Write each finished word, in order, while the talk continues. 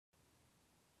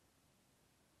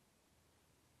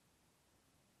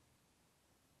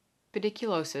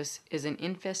Pediculosis is an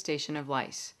infestation of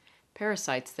lice,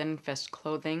 parasites that infest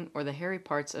clothing or the hairy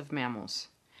parts of mammals.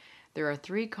 There are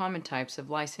three common types of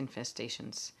lice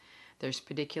infestations. There's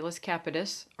Pediculus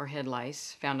capitis, or head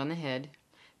lice, found on the head,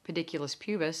 Pediculus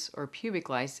pubis, or pubic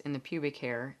lice in the pubic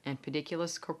hair, and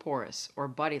Pediculus corporis, or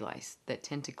body lice, that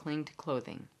tend to cling to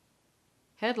clothing.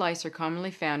 Head lice are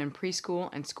commonly found in preschool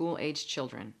and school-aged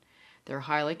children. They're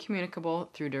highly communicable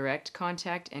through direct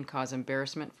contact and cause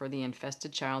embarrassment for the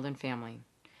infested child and family.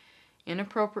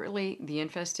 Inappropriately, the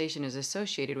infestation is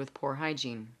associated with poor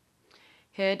hygiene.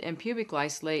 Head and pubic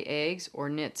lice lay eggs or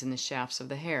nits in the shafts of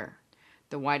the hair.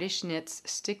 The whitish nits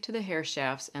stick to the hair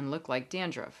shafts and look like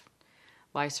dandruff.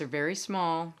 Lice are very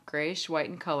small, grayish-white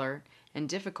in color, and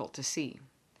difficult to see.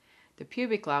 The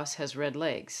pubic louse has red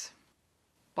legs.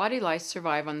 Body lice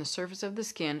survive on the surface of the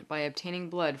skin by obtaining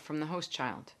blood from the host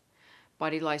child.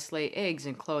 Body lice lay eggs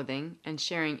in clothing, and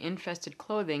sharing infested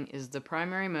clothing is the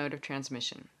primary mode of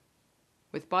transmission.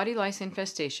 With body lice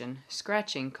infestation,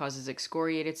 scratching causes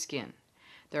excoriated skin.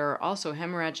 There are also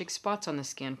hemorrhagic spots on the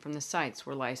skin from the sites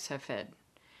where lice have fed.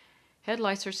 Head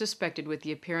lice are suspected with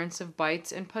the appearance of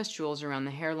bites and pustules around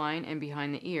the hairline and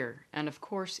behind the ear, and of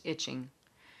course itching.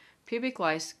 Pubic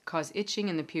lice cause itching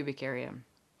in the pubic area.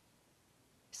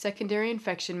 Secondary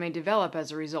infection may develop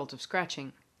as a result of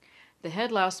scratching. The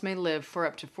head louse may live for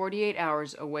up to 48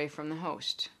 hours away from the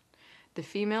host. The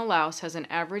female louse has an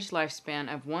average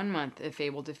lifespan of 1 month if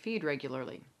able to feed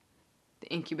regularly.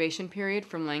 The incubation period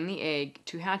from laying the egg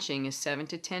to hatching is 7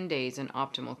 to 10 days in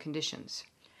optimal conditions.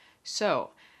 So,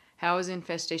 how is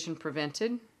infestation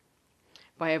prevented?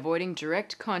 By avoiding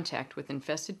direct contact with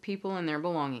infested people and their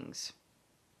belongings.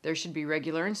 There should be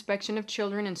regular inspection of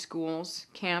children in schools,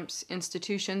 camps,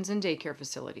 institutions, and daycare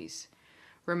facilities.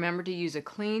 Remember to use a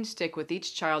clean stick with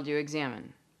each child you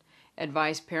examine.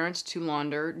 Advise parents to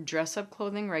launder dress-up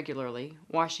clothing regularly,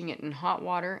 washing it in hot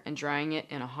water and drying it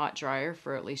in a hot dryer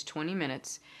for at least 20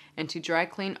 minutes, and to dry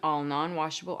clean all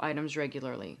non-washable items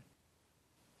regularly.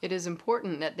 It is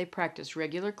important that they practice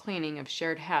regular cleaning of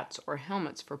shared hats or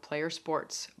helmets for player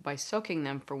sports by soaking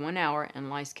them for 1 hour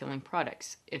in lice-killing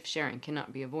products, if sharing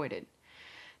cannot be avoided.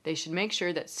 They should make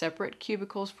sure that separate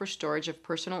cubicles for storage of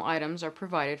personal items are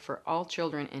provided for all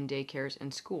children in daycares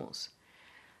and schools.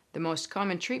 The most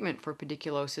common treatment for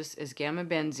pediculosis is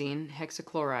gamma-benzene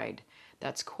hexachloride,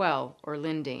 that's Quell or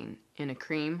Lindane, in a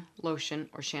cream, lotion,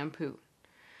 or shampoo.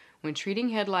 When treating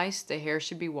head lice, the hair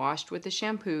should be washed with the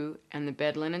shampoo and the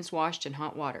bed linens washed in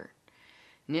hot water.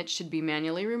 Nits should be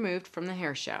manually removed from the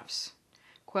hair shafts.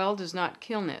 Quell does not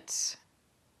kill nits.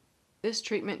 This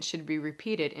treatment should be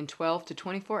repeated in 12 to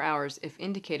 24 hours if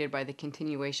indicated by the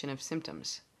continuation of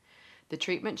symptoms. The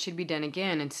treatment should be done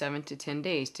again in 7 to 10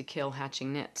 days to kill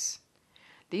hatching nits.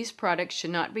 These products should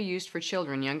not be used for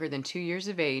children younger than 2 years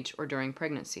of age or during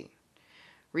pregnancy.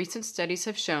 Recent studies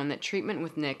have shown that treatment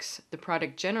with Nix, the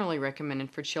product generally recommended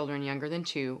for children younger than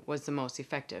 2, was the most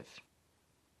effective.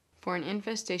 For an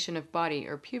infestation of body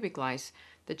or pubic lice,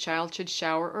 the child should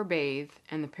shower or bathe,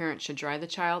 and the parent should dry the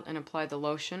child and apply the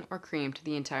lotion or cream to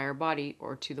the entire body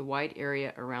or to the wide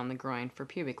area around the groin for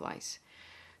pubic lice.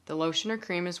 The lotion or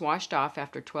cream is washed off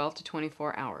after 12 to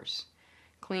 24 hours.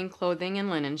 Clean clothing and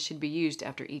linen should be used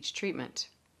after each treatment.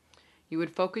 You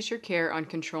would focus your care on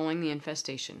controlling the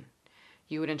infestation.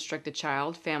 You would instruct the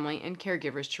child, family, and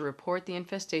caregivers to report the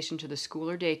infestation to the school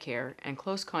or daycare and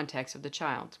close contacts of the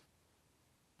child.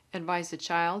 Advise the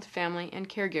child, family, and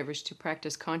caregivers to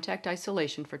practice contact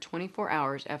isolation for 24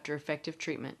 hours after effective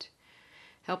treatment.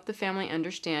 Help the family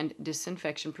understand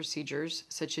disinfection procedures,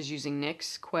 such as using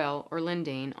Nix, Quell, or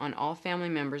Lindane on all family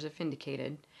members if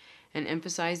indicated, and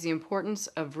emphasize the importance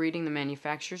of reading the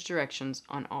manufacturer's directions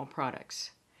on all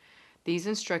products. These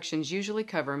instructions usually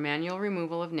cover manual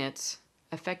removal of nits,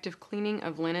 effective cleaning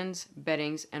of linens,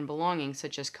 beddings, and belongings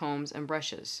such as combs and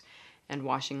brushes, and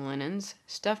washing linens,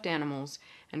 stuffed animals,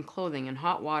 and clothing in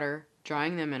hot water,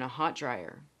 drying them in a hot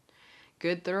dryer.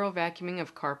 Good thorough vacuuming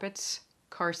of carpets,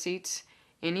 car seats,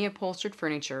 any upholstered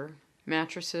furniture,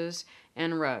 mattresses,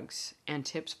 and rugs, and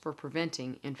tips for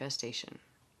preventing infestation.